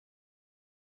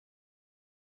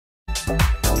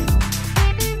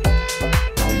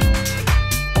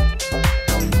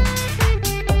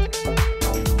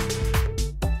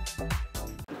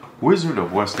Wizard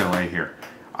of West LA here.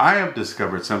 I have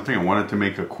discovered something. I wanted to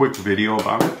make a quick video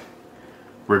about it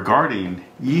regarding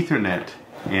Ethernet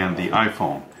and the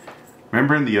iPhone.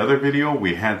 Remember in the other video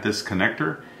we had this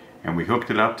connector and we hooked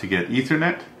it up to get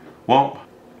Ethernet? Well,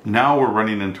 now we're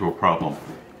running into a problem.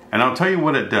 And I'll tell you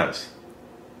what it does.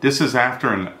 This is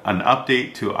after an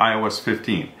update to iOS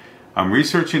 15. I'm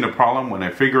researching the problem. When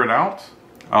I figure it out,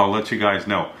 I'll let you guys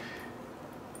know.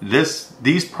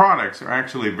 These products are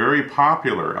actually very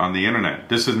popular on the internet.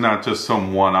 This is not just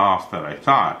some one-off that I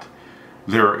thought.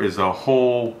 There is a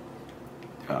whole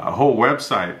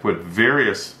website with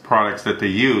various products that they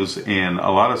use in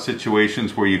a lot of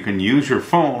situations where you can use your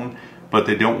phone, but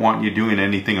they don't want you doing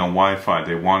anything on Wi-Fi.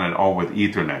 They want it all with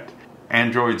Ethernet.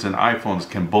 Androids and iPhones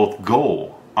can both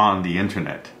go on the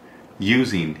internet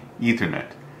using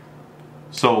Ethernet.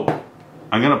 So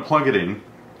I'm going to plug it in.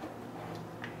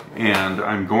 And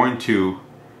I'm going to,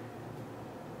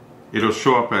 it'll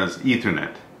show up as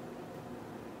Ethernet.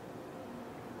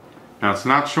 Now it's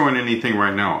not showing anything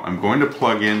right now. I'm going to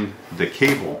plug in the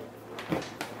cable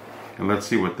and let's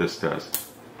see what this does.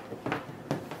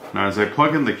 Now as I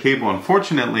plug in the cable,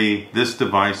 unfortunately this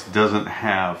device doesn't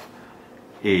have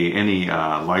any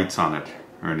lights on it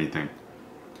or anything.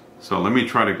 So let me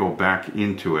try to go back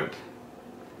into it.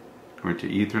 Going to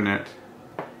Ethernet.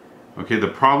 Okay, the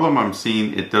problem I'm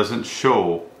seeing, it doesn't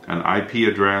show an IP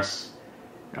address.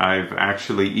 I've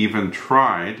actually even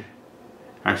tried,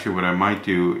 actually what I might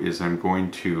do is I'm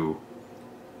going to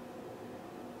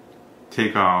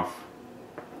take off,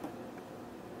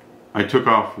 I took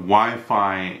off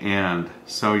Wi-Fi and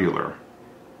cellular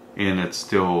and it's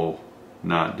still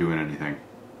not doing anything.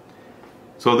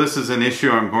 So this is an issue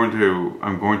I'm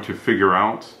going to figure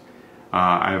out.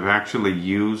 I've actually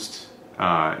used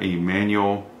a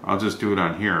manual. I'll just do it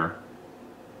on here.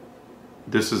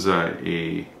 This is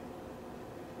a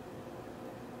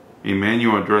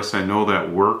manual address. I know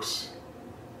that works.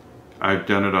 I've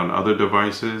done it on other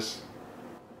devices.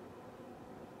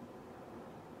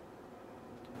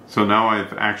 So now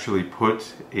I've actually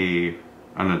put an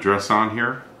address on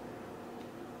here.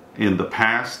 In the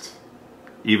past,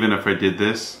 even if I did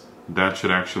this, that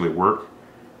should actually work.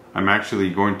 I'm actually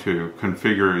going to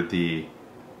configure the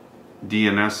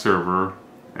DNS server,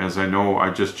 as I know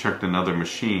I just checked another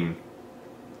machine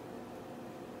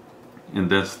and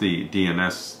that's the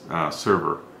DNS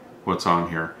server, what's on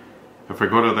here. If I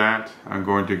go to that, I'm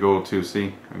going to go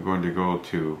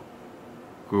to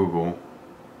Google.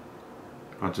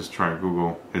 I'll just try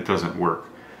Google. It doesn't work.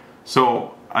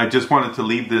 So I just wanted to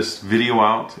leave this video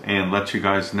out and let you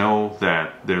guys know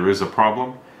that there is a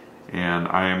problem, and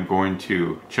I am going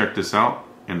to check this out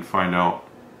and find out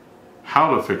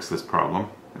how to fix this problem.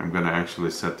 I'm going to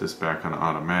actually set this back on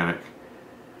automatic.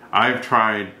 I've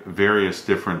tried various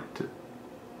different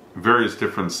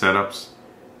setups,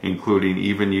 including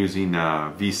even using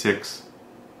V6.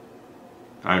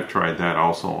 I've tried that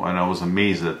also, and I was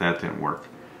amazed that that didn't work.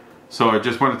 So I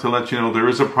just wanted to let you know there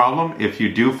is a problem. If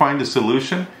you do find a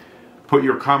solution, put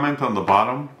your comment on the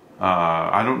bottom.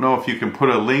 I don't know if you can put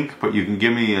a link, but you can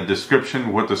give me a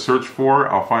description what to search for.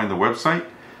 I'll find the website,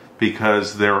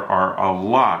 because there are a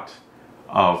lot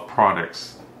of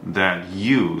products that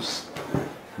use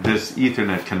this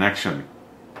Ethernet connection.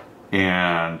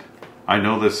 And I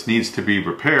know this needs to be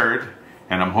repaired,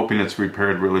 and I'm hoping it's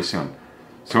repaired really soon.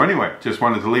 So anyway, just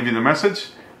wanted to leave you the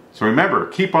message. So remember,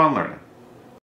 keep on learning.